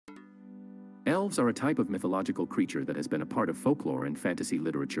Elves are a type of mythological creature that has been a part of folklore and fantasy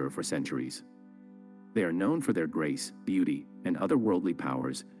literature for centuries. They are known for their grace, beauty, and otherworldly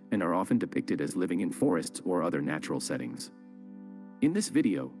powers, and are often depicted as living in forests or other natural settings. In this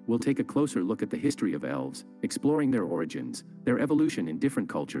video, we'll take a closer look at the history of elves, exploring their origins, their evolution in different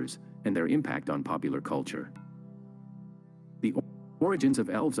cultures, and their impact on popular culture. The origins of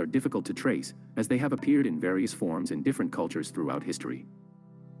elves are difficult to trace, as they have appeared in various forms in different cultures throughout history.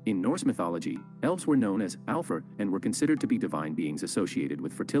 In Norse mythology, elves were known as Alfar and were considered to be divine beings associated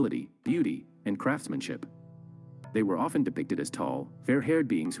with fertility, beauty, and craftsmanship. They were often depicted as tall, fair-haired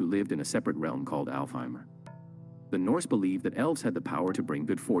beings who lived in a separate realm called Alfheim. The Norse believed that elves had the power to bring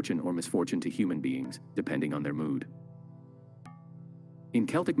good fortune or misfortune to human beings, depending on their mood. In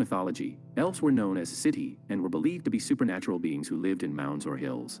Celtic mythology, elves were known as Siti and were believed to be supernatural beings who lived in mounds or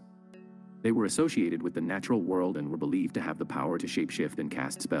hills. They were associated with the natural world and were believed to have the power to shapeshift and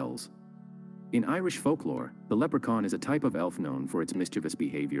cast spells. In Irish folklore, the leprechaun is a type of elf known for its mischievous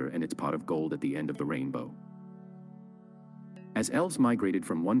behavior and its pot of gold at the end of the rainbow. As elves migrated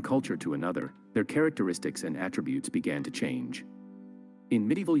from one culture to another, their characteristics and attributes began to change. In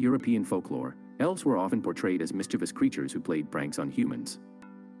medieval European folklore, elves were often portrayed as mischievous creatures who played pranks on humans.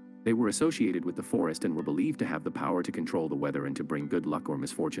 They were associated with the forest and were believed to have the power to control the weather and to bring good luck or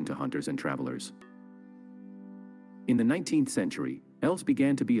misfortune to hunters and travelers. In the 19th century, elves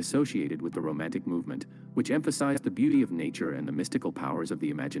began to be associated with the Romantic movement, which emphasized the beauty of nature and the mystical powers of the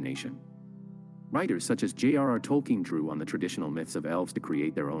imagination. Writers such as J.R.R. Tolkien drew on the traditional myths of elves to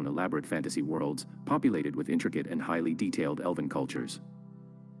create their own elaborate fantasy worlds, populated with intricate and highly detailed elven cultures.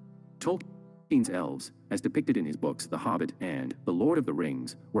 Tolkien's elves, as depicted in his books The Hobbit and The Lord of the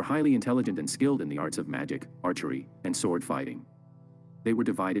Rings, were highly intelligent and skilled in the arts of magic, archery, and sword fighting. They were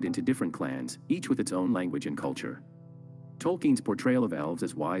divided into different clans, each with its own language and culture. Tolkien's portrayal of elves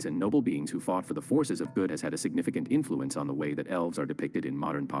as wise and noble beings who fought for the forces of good has had a significant influence on the way that elves are depicted in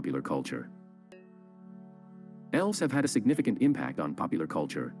modern popular culture. Elves have had a significant impact on popular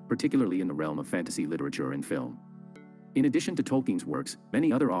culture, particularly in the realm of fantasy literature and film. In addition to Tolkien's works,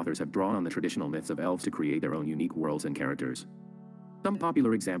 many other authors have drawn on the traditional myths of elves to create their own unique worlds and characters. Some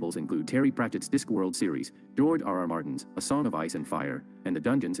popular examples include Terry Pratchett's Discworld series, George R.R. Martin's A Song of Ice and Fire, and the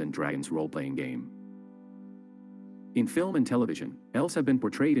Dungeons & Dragons role-playing game. In film and television, elves have been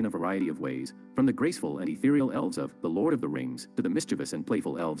portrayed in a variety of ways, from the graceful and ethereal elves of The Lord of the Rings to the mischievous and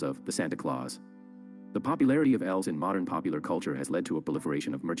playful elves of The Santa Claus. The popularity of elves in modern popular culture has led to a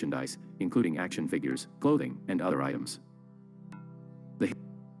proliferation of merchandise, including action figures, clothing, and other items. The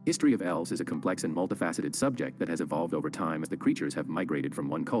history of elves is a complex and multifaceted subject that has evolved over time as the creatures have migrated from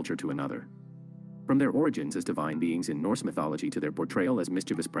one culture to another. From their origins as divine beings in Norse mythology to their portrayal as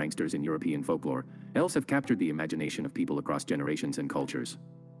mischievous pranksters in European folklore, elves have captured the imagination of people across generations and cultures.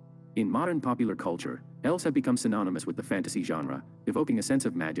 In modern popular culture, elves have become synonymous with the fantasy genre, evoking a sense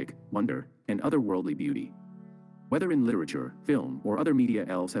of magic, wonder, and otherworldly beauty. Whether in literature, film, or other media,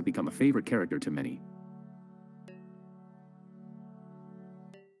 elves have become a favorite character to many.